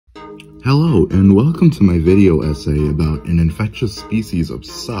Hello, and welcome to my video essay about an infectious species of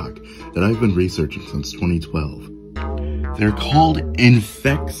sock that I've been researching since 2012. They're called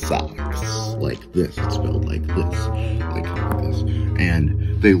infecsocks. Like this, it's spelled like this, like this.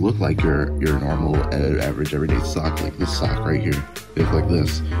 And they look like your normal, average, everyday sock, like this sock right here. They look like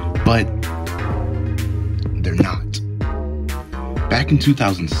this, but they're not. Back in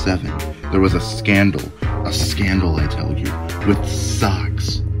 2007, there was a scandal, I tell you, with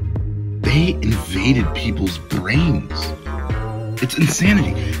socks. They invaded people's brains. It's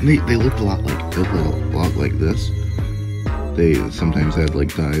insanity. And they looked a lot like this. They sometimes had like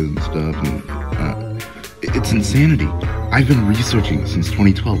ties and stuff. And it's insanity. I've been researching this since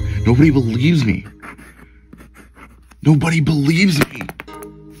 2012. Nobody believes me. Nobody believes me.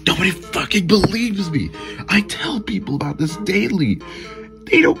 Nobody fucking believes me. I tell people about this daily.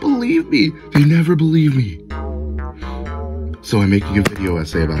 They don't believe me. They never believe me. So I'm making a video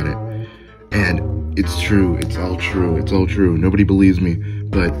essay about it. And it's true, it's all true, nobody believes me,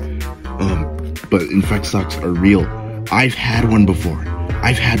 but infecsocks are real. I've had one before,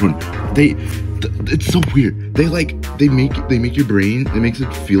 it's so weird, they make your brain, it makes it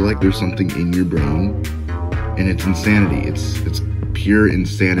feel like there's something in your brain, and it's insanity, it's pure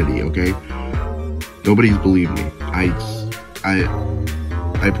insanity, okay? Nobody's believed me, I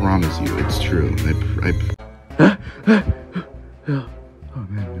promise you, it's true, oh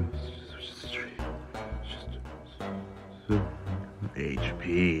man, no.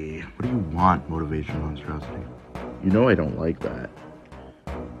 HP. What do you want, motivation monstrosity? You know I don't like that.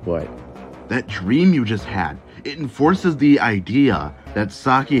 What? That dream you just had. It enforces the idea that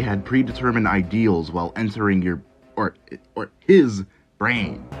Saki had predetermined ideals while entering your or his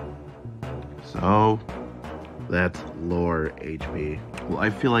brain. So that's lore, HP. Well, I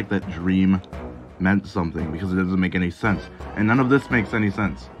feel like that dream meant something because it doesn't make any sense. And none of this makes any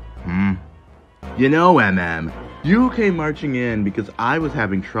sense. You know, MM, you came marching in because I was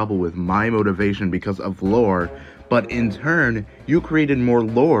having trouble with my motivation because of lore, but in turn, you created more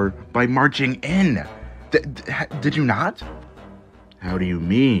lore by marching in. Did you not? How do you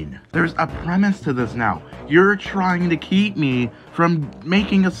mean? There's a premise to this now. You're trying to keep me from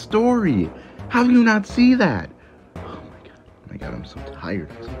making a story. How do you not see that? Oh my god, I'm so tired.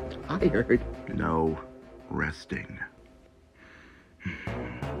 No resting.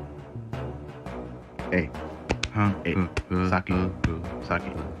 Hey. Huh? Hey. Saki.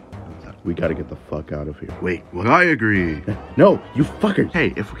 We gotta get the fuck out of here. Wait, what? I agree. No, you fuckers.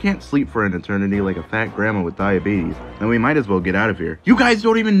 Hey, if we can't sleep for an eternity like a fat grandma with diabetes, then we might as well get out of here. You guys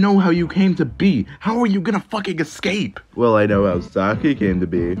don't even know how you came to be. How are you gonna fucking escape? Well, I know how Saki came to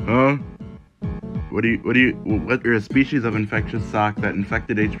be. Huh? You're a species of infectious sock that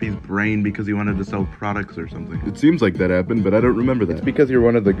infected HP's brain because he wanted to sell products or something. It seems like that happened, but I don't remember that. It's because you're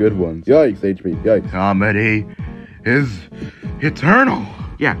one of the good ones. Yikes, HP, yikes. Comedy is eternal.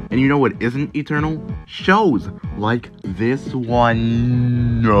 Yeah, and you know what isn't eternal? Shows like this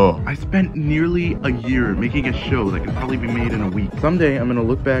one. No. I spent nearly a year making a show that could probably be made in a week. Someday I'm gonna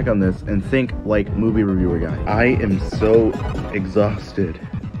look back on this and think like movie reviewer guy. I am so exhausted.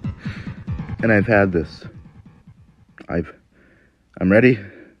 And I've had this. I'm ready.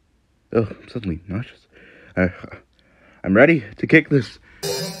 Oh, I'm suddenly nauseous. I'm ready to kick this.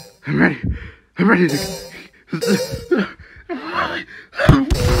 I'm ready to